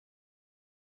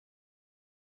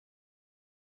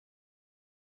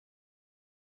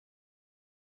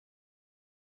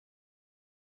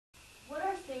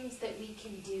things that we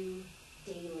can do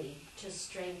daily to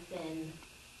strengthen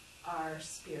our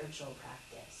spiritual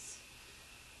practice?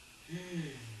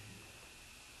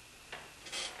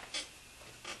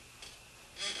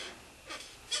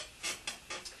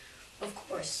 Of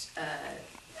course,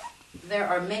 there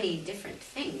are many different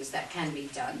things that can be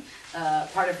done.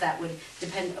 Part of that would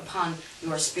depend upon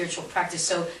your spiritual practice.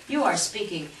 So you are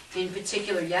speaking in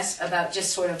particular, yes, about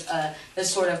just sort of the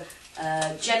sort of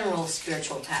general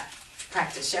spiritual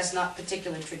practice, yes, not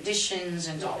particular traditions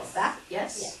and all of that,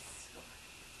 yes? Yes.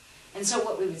 And so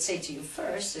what we would say to you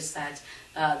first is that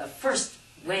the first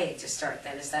way to start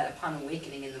that is that upon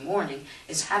awakening in the morning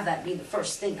is have that be the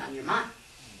first thing on your mind.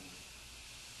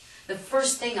 The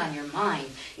first thing on your mind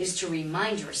is to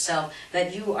remind yourself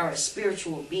that you are a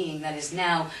spiritual being that is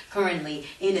now currently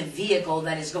in a vehicle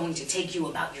that is going to take you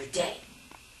about your day.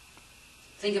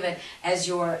 Think of it as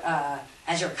your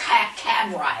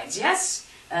cab rides, yes?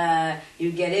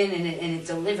 You get in and it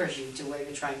delivers you to where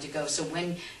you're trying to go. So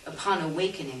when, upon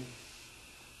awakening,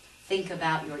 think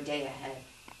about your day ahead.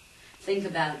 Think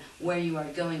about where you are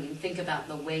going and think about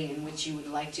the way in which you would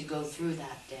like to go through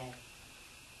that day.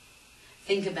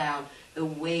 Think about the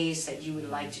ways that you would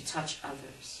like to touch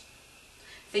others.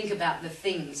 Think about the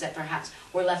things that perhaps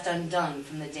were left undone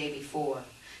from the day before.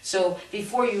 So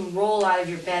before you roll out of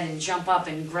your bed and jump up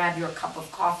and grab your cup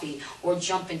of coffee or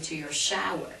jump into your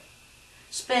shower,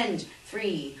 spend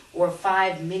 3 or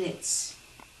 5 minutes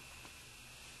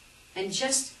and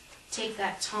just take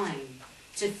that time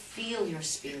to feel your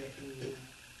spirit in you,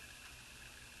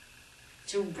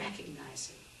 to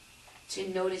recognize it, to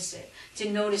notice it, to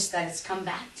notice that it's come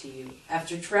back to you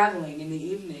after traveling in the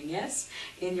evening, yes,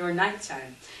 in your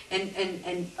nighttime.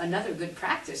 And another good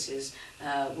practice is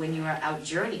when you are out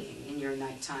journeying in your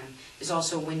nighttime is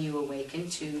also when you awaken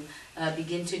to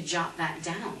begin to jot that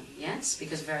down, yes,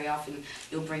 because very often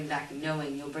you'll bring back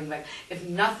knowing, you'll bring back, if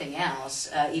nothing else,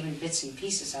 even bits and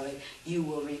pieces of it, you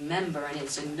will remember, and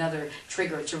it's another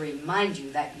trigger to remind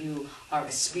you that you are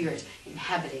a spirit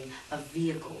inhabiting a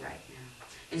vehicle right now.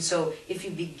 And so if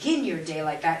you begin your day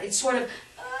like that, it's sort of,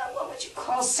 what would you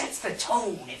call, sets the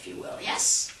tone, if you will,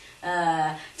 yes?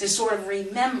 To sort of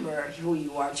remember who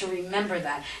you are, to remember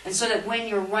that. And so that when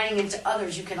you're running into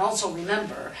others, you can also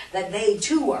remember that they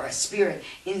too are a spirit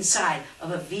inside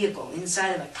of a vehicle, inside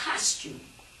of a costume.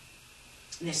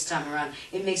 This time around,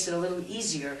 it makes it a little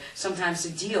easier sometimes to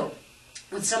deal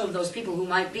with some of those people who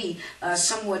might be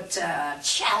somewhat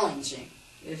challenging,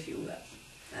 if you will.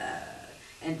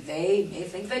 And they may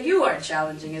think that you are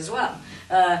challenging as well.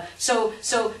 So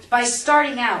by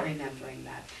starting out remembering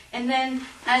that, and then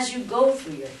as you go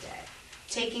through your day,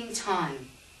 taking time,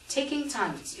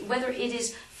 whether it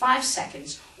is 5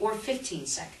 seconds or 15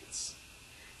 seconds,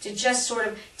 to just sort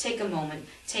of take a moment,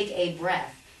 take a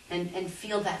breath, and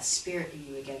feel that spirit in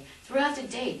you again. Throughout the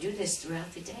day, do this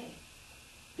throughout the day.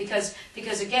 Because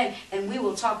again, and we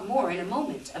will talk more in a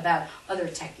moment about other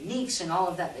techniques and all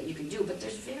of that you can do, but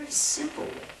there's very simple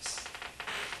ways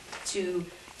to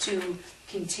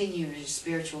continue your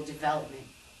spiritual development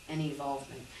and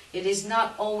evolvement. It is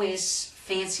not always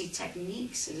fancy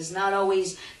techniques. It is not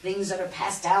always things that are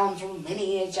passed down through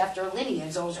lineage after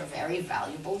lineage. Those are very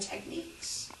valuable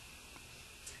techniques.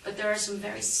 But there are some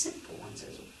very simple ones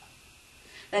as well.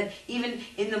 That even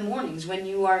in the mornings when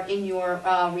you are in your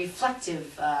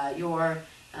reflective,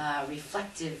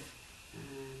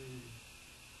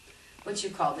 what you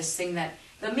call this thing that,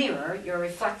 the mirror, your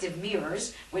reflective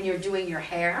mirrors, when you're doing your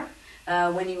hair,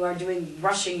 when you are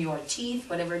brushing your teeth,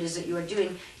 whatever it is that you are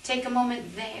doing, take a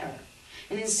moment there.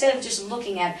 And instead of just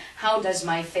looking at how does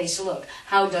my face look,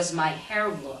 how does my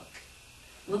hair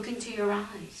look into your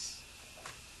eyes.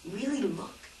 Really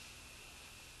look.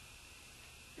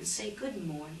 And say, good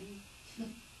morning.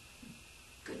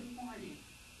 Good morning.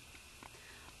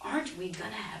 Aren't we going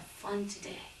to have fun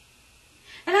today?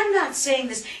 And I'm not saying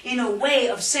this in a way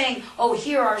of saying, oh,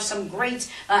 here are some great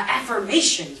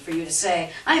affirmations for you to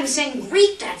say. I am saying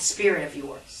greet that spirit of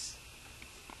yours.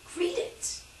 Greet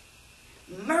it.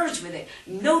 Merge with it.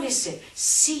 Notice it.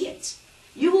 See it.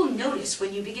 You will notice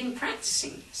when you begin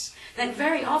practicing this that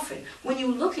very often when you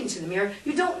look into the mirror,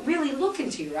 you don't really look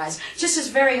into your eyes. Just as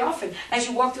very often as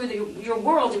you walk through your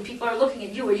world and people are looking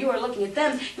at you or you are looking at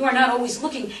them, you are not always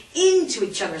looking into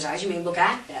each other's eyes. You may look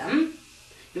at them.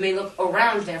 You may look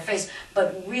around their face.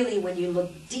 But really when you look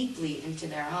deeply into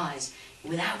their eyes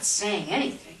without saying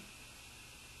anything,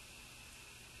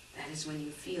 that is when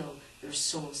you feel your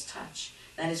soul's touch.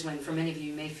 That is when, for many of you,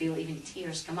 you may feel even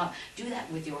tears come up. Do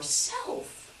that with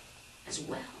yourself as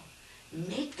well.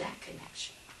 Make that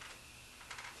connection.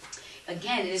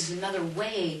 Again, it is another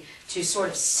way to sort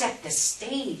of set the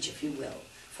stage, if you will,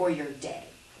 for your day.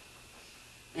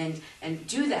 And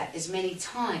do that as many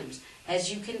times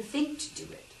as you can think to do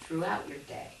it throughout your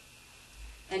day.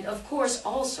 And of course,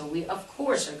 also, we of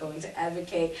course are going to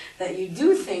advocate that you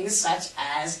do things such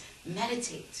as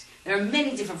meditate. There are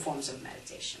many different forms of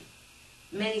meditation.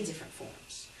 Many different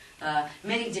forms.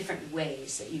 Many different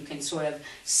ways that you can sort of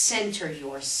center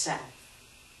yourself.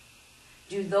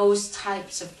 Do those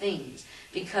types of things.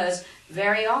 Because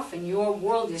very often your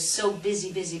world is so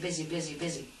busy, busy, busy, busy,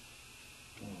 busy.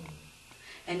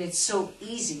 And it's so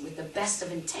easy with the best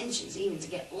of intentions even to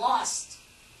get lost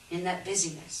in that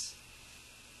busyness.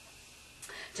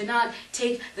 To not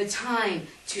take the time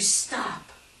to stop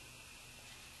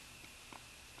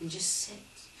and just sit.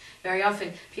 Very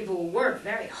often people will work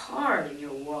very hard in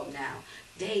your world now,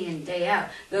 day in, day out.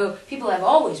 Though people have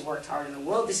always worked hard in the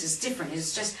world, this is different.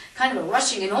 It's just kind of a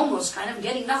rushing and almost kind of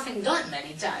getting nothing done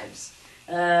many times.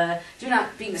 Do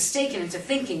not be mistaken into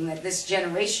thinking that this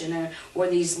generation or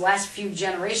these last few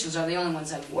generations are the only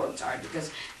ones that have worked hard.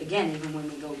 Because, again, even when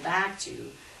we go back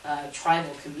to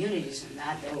tribal communities and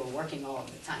that, they were working all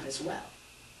of the time as well.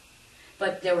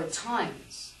 But there were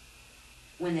times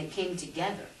when they came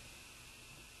together.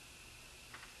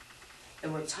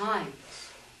 There were times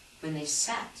when they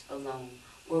sat alone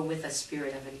or with a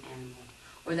spirit of an animal.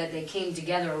 Or that they came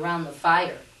together around the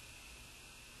fire.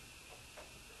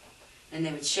 And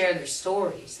they would share their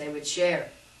stories. They would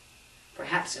share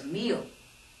perhaps a meal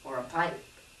or a pipe.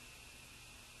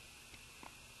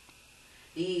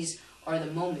 These are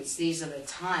the moments, these are the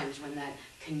times when that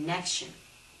connection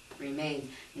remained.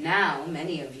 Now,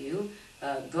 many of you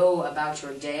go about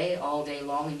your day all day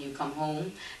long and you come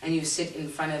home and you sit in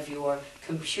front of your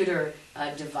computer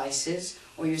devices,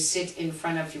 or you sit in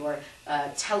front of your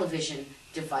television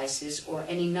devices or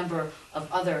any number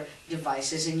of other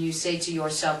devices, and you say to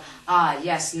yourself, ah,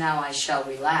 yes, now I shall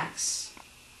relax.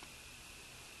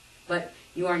 But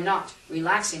you are not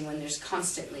relaxing when there's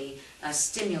constantly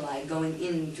stimuli going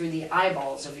in through the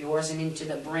eyeballs of yours and into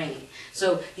the brain.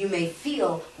 So you may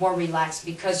feel more relaxed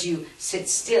because you sit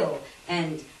still,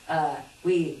 and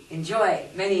we enjoy,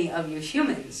 many of you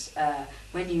humans,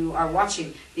 when you are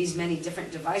watching these many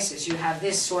different devices, you have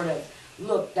this sort of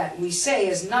look that we say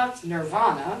is not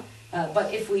nirvana,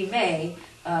 but if we may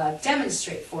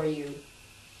demonstrate for you.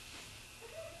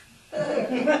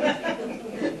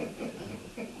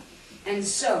 And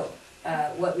so,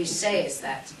 what we say is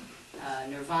that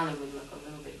nirvana would look a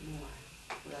little bit more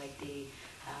like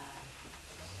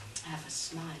have a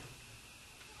smile.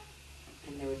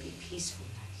 And there would be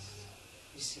peacefulness,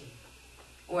 you see.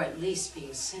 Or at least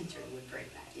being centered would bring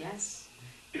that, yes?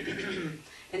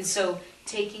 And so,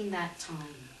 taking that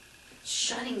time,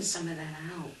 shutting some of that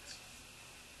out,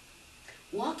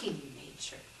 walking in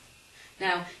nature.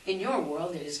 Now, in your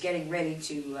world, it is getting ready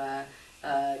to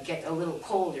get a little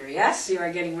colder, yes? You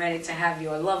are getting ready to have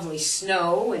your lovely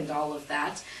snow and all of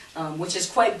that, which is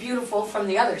quite beautiful from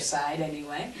the other side,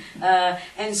 anyway.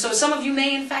 And so some of you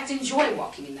may, in fact, enjoy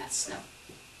walking in that snow.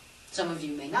 Some of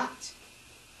you may not.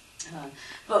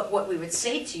 But what we would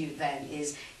say to you then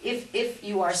is, if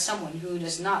you are someone who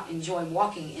does not enjoy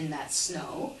walking in that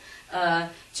snow,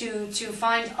 to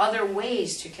find other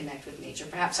ways to connect with nature.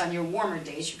 Perhaps on your warmer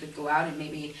days you could go out and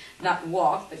maybe not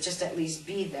walk, but just at least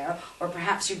be there. Or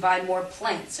perhaps you buy more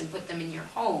plants and put them in your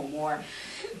home, or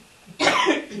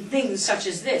things such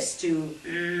as this to...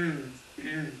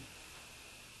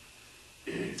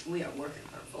 We are working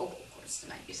her vocal cords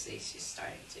tonight, you see. She's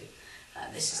starting to...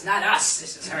 this is not us,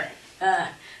 this is her.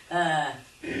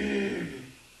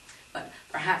 But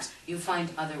perhaps you find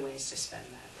other ways to spend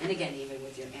that. And again, even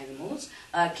with your animals.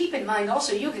 Keep in mind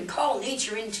also, you can call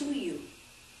nature into you.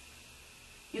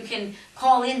 You can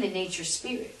call in the nature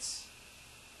spirits.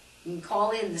 You can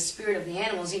call in the spirit of the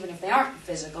animals, even if they aren't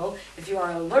physical. If you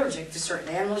are allergic to certain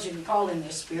animals, you can call in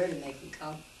their spirit and they can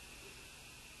come.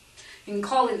 You can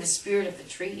call in the spirit of the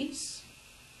trees.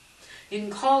 You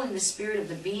can call in the spirit of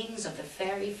the beings of the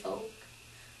fairy folk,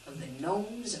 of the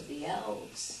gnomes, of the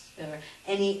elves, or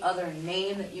any other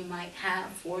name that you might have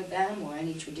for them, or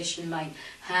any tradition might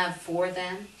have for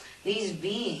them. These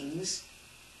beings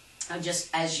are just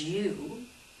as you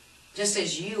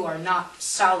are not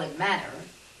solid matter,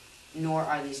 nor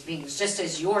are these beings. Just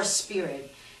as your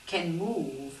spirit can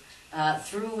move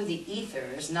through the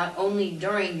ethers, not only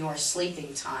during your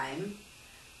sleeping time,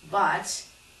 but...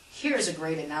 here's a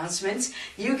great announcement.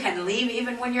 You can leave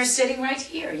even when you're sitting right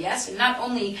here, yes? And not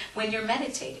only when you're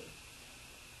meditating.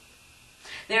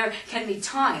 There can be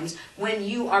times when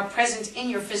you are present in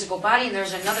your physical body and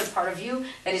there's another part of you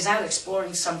that is out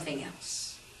exploring something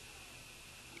else.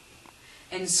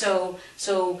 And so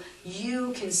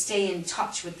you can stay in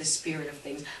touch with the spirit of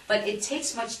things. But it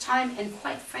takes much time, and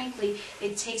quite frankly,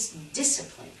 it takes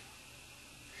discipline.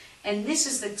 And this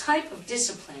is the type of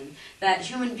discipline that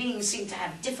human beings seem to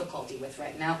have difficulty with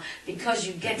right now, because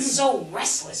you get so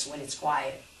restless when it's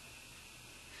quiet.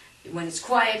 When it's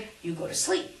quiet, you go to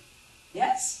sleep.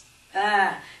 Yes?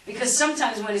 Because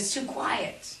sometimes when it's too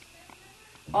quiet,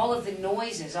 all of the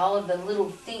noises, all of the little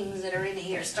things that are in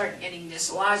here start getting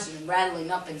dislodged and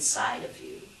rattling up inside of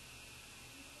you.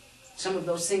 Some of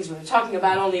those things we were talking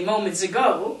about only moments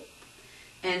ago,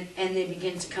 and they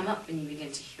begin to come up, and you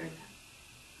begin to hear them.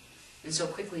 And so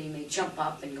quickly you may jump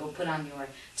up and go put on your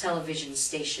television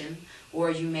station,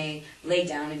 or you may lay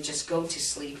down and just go to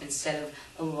sleep instead of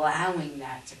allowing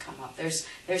that to come up. There's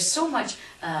so much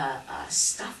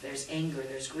stuff. There's anger,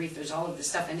 there's grief, there's all of this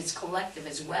stuff, and it's collective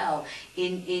as well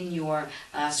in your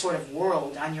sort of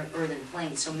world on your earthen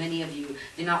plane. So many of you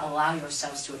do not allow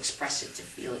yourselves to express it, to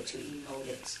feel it, to emote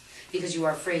it, because you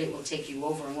are afraid it will take you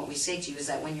over. And what we say to you is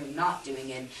that when you're not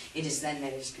doing it, it is then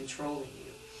that it is controlling you.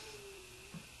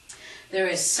 There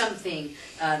is something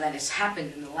that has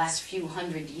happened in the last few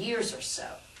hundred years or so,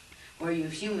 where you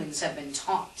humans have been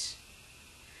taught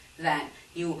that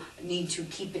you need to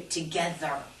keep it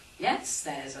together. Yes,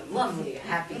 that is a lovely,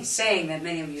 happy saying that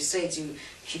many of you say to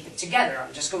keep it together.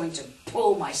 I'm just going to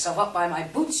pull myself up by my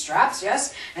bootstraps,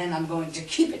 yes, and I'm going to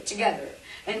keep it together.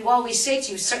 And while we say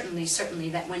to you, certainly,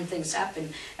 that when things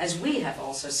happen, as we have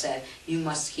also said, you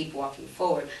must keep walking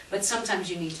forward. But sometimes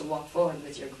you need to walk forward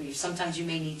with your grief. Sometimes you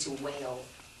may need to wail.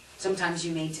 Sometimes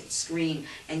you may need to scream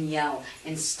and yell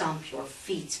and stomp your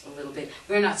feet a little bit.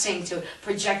 We're not saying to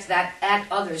project that at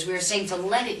others. We're saying to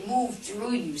let it move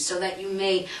through you so that you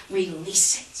may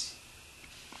release it.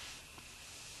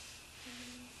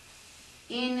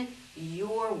 In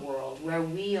your world, where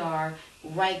we are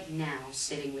right now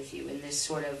sitting with you in this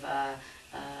sort of,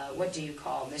 what do you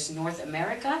call this, North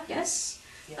America, yes?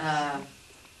 Yes.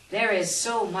 There is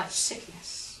so much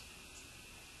sickness.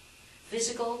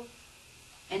 Physical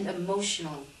and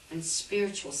emotional and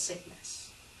spiritual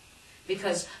sickness.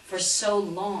 Because for so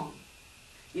long,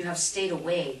 you have stayed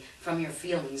away from your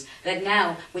feelings. That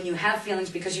now, when you have feelings,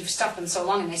 because you've stuffed them so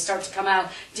long and they start to come out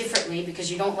differently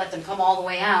because you don't let them come all the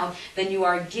way out, then you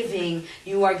are given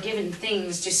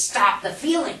things to stop the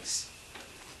feelings.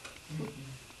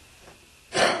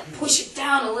 Push it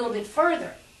down a little bit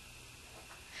further.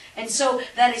 And so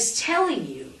that is telling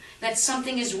you that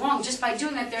something is wrong. Just by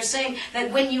doing that, they're saying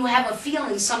that when you have a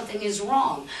feeling, something is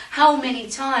wrong. How many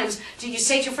times do you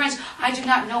say to your friends, I do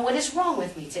not know what is wrong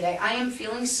with me today. I am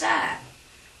feeling sad.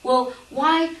 Well,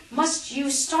 why must you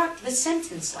start the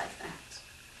sentence like that?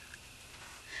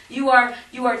 You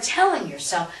are telling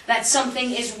yourself that something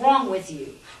is wrong with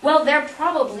you. Well, there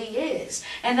probably is.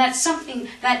 And that something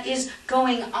that is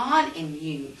going on in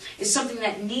you is something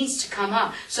that needs to come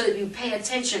up so that you pay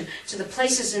attention to the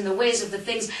places and the ways of the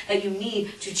things that you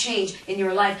need to change in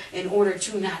your life in order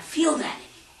to not feel that anymore.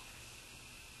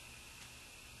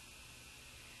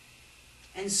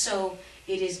 And so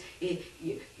these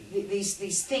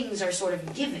things are sort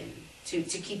of given to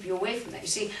keep you away from that. You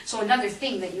see, so another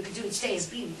thing that you can do today is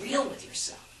be real with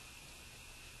yourself.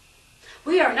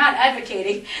 We are not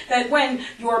advocating that when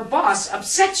your boss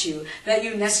upsets you, that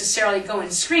you necessarily go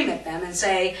and scream at them and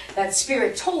say that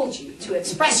Spirit told you to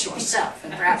express yourself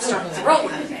and perhaps start throwing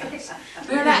things.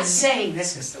 We're not saying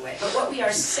this is the way. But what we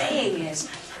are saying is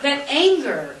that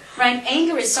anger, right?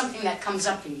 Anger is something that comes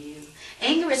up in you.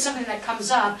 Anger is something that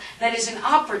comes up that is an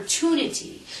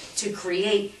opportunity to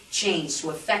create change,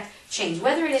 to affect change.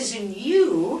 Whether it is in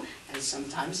you, and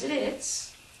sometimes it is,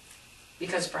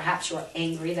 because perhaps you're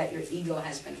angry that your ego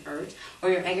has been hurt,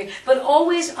 or you're angry, but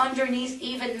always underneath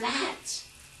even that,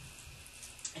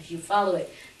 if you follow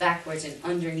it backwards and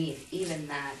underneath even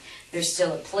that, there's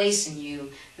still a place in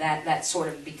you that sort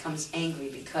of becomes angry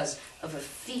because of a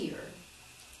fear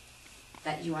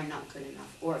that you are not good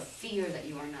enough, or a fear that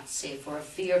you are not safe, or a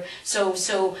fear.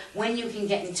 So when you can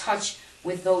get in touch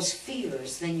with those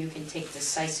fears, then you can take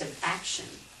decisive action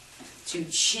to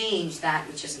change that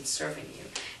which isn't serving you.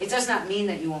 It does not mean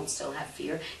that you won't still have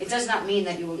fear. It does not mean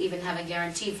that you will even have a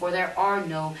guarantee, for there are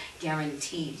no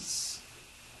guarantees.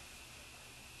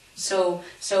 So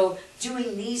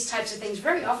doing these types of things,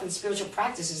 very often spiritual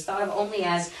practice is thought of only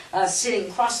as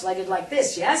sitting cross-legged like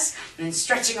this, yes? And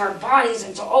stretching our bodies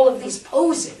into all of these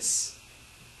poses.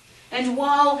 And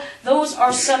while those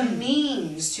are some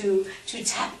means to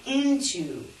tap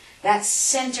into that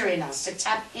center in us, to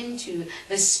tap into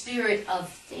the spirit of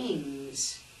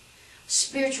things,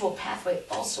 spiritual pathway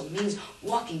also means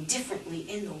walking differently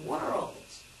in the world.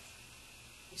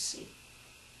 You see?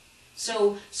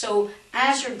 So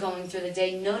as you're going through the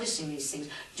day, noticing these things,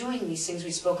 doing these things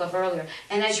we spoke of earlier,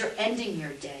 and as you're ending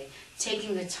your day,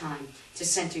 taking the time to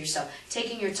center yourself,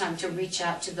 taking your time to reach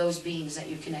out to those beings that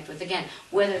you connect with. Again,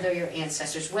 whether they're your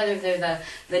ancestors, whether they're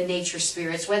the nature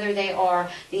spirits, whether they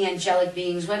are the angelic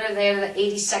beings, whether they're the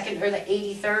 82nd or the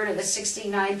 83rd or the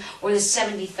 69th or the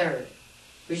 73rd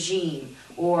regime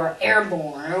or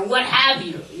airborne or what have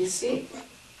you, you see?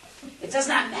 It does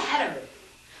not matter.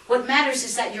 What matters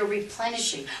is that you're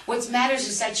replenishing. What matters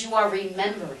is that you are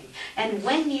remembering. And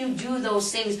when you do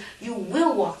those things, you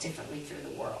will walk differently through the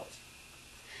world.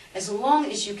 As long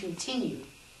as you continue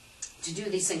to do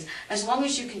these things, as long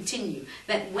as you continue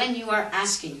that when you are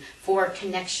asking for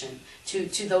connection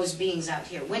to those beings out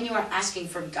here, when you are asking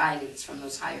for guidance from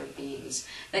those higher beings,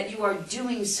 that you are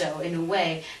doing so in a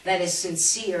way that is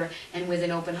sincere and with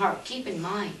an open heart. Keep in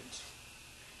mind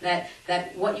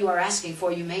that what you are asking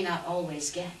for you may not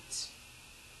always get.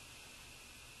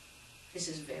 This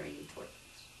is very important.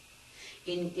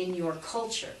 In your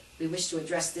culture, we wish to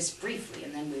address this briefly,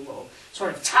 and then we will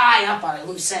sort of tie up our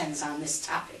loose ends on this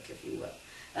topic, if you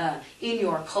will. In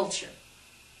your culture,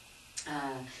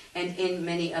 and in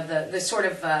many of the sort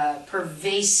of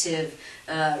pervasive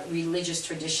religious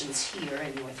traditions here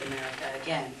in North America,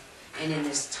 again, and in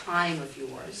this time of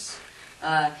yours,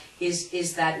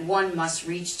 is that one must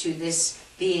reach to this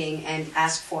being and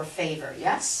ask for favor,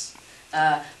 yes?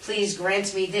 Please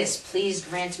grant me this, please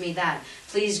grant me that,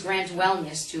 please grant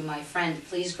wellness to my friend,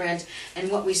 please grant, and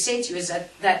what we say to you is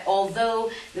that although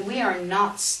we are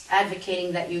not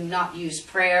advocating that you not use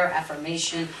prayer,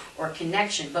 affirmation, or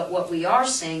connection, but what we are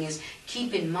saying is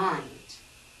keep in mind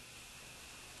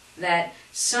that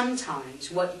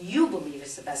sometimes what you believe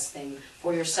is the best thing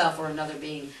for yourself or another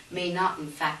being may not in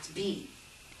fact be.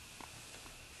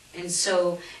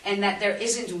 And that there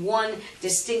isn't one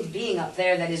distinct being up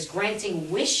there that is granting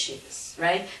wishes,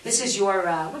 right? This is your,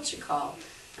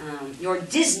 your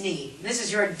Disney. This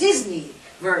is your Disney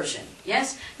version,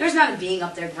 yes? There's not a being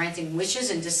up there granting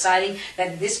wishes and deciding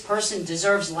that this person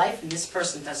deserves life and this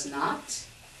person does not.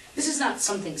 This is not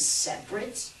something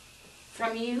separate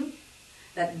from you.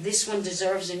 That this one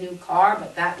deserves a new car,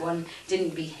 but that one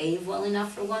didn't behave well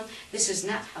enough for one. This is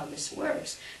not how this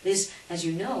works. This, as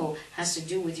you know, has to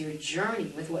do with your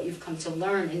journey, with what you've come to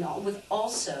learn, and with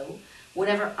also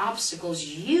whatever obstacles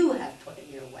you have put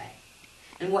in your way,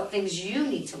 and what things you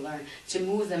need to learn to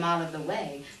move them out of the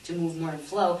way, to move more in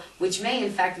flow, which may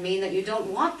in fact mean that you don't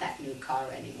want that new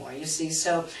car anymore, you see.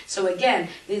 So again,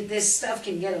 this stuff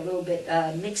can get a little bit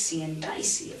mixy and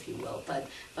dicey, if you will, but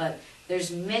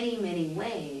there's many, many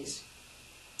ways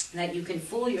that you can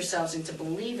fool yourselves into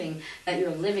believing that you're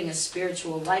living a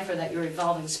spiritual life or that you're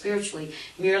evolving spiritually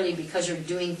merely because you're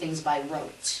doing things by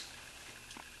rote.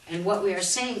 And what we are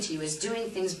saying to you is doing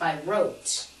things by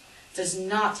rote does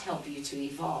not help you to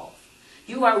evolve.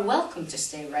 You are welcome to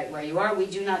stay right where you are. We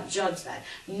do not judge that.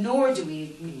 Nor do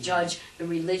we judge the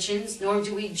religions, nor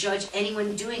do we judge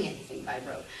anyone doing anything by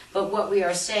rote. But what we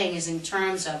are saying is in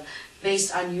terms of,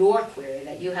 based on your query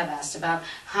that you have asked about,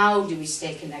 how do we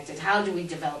stay connected, how do we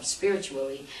develop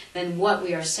spiritually, then what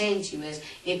we are saying to you is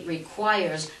it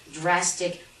requires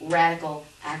drastic, radical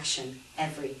action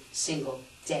every single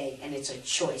day, and it's a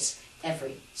choice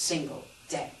every single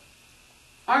day.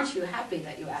 Aren't you happy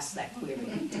that you asked that query?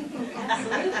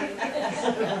 Absolutely.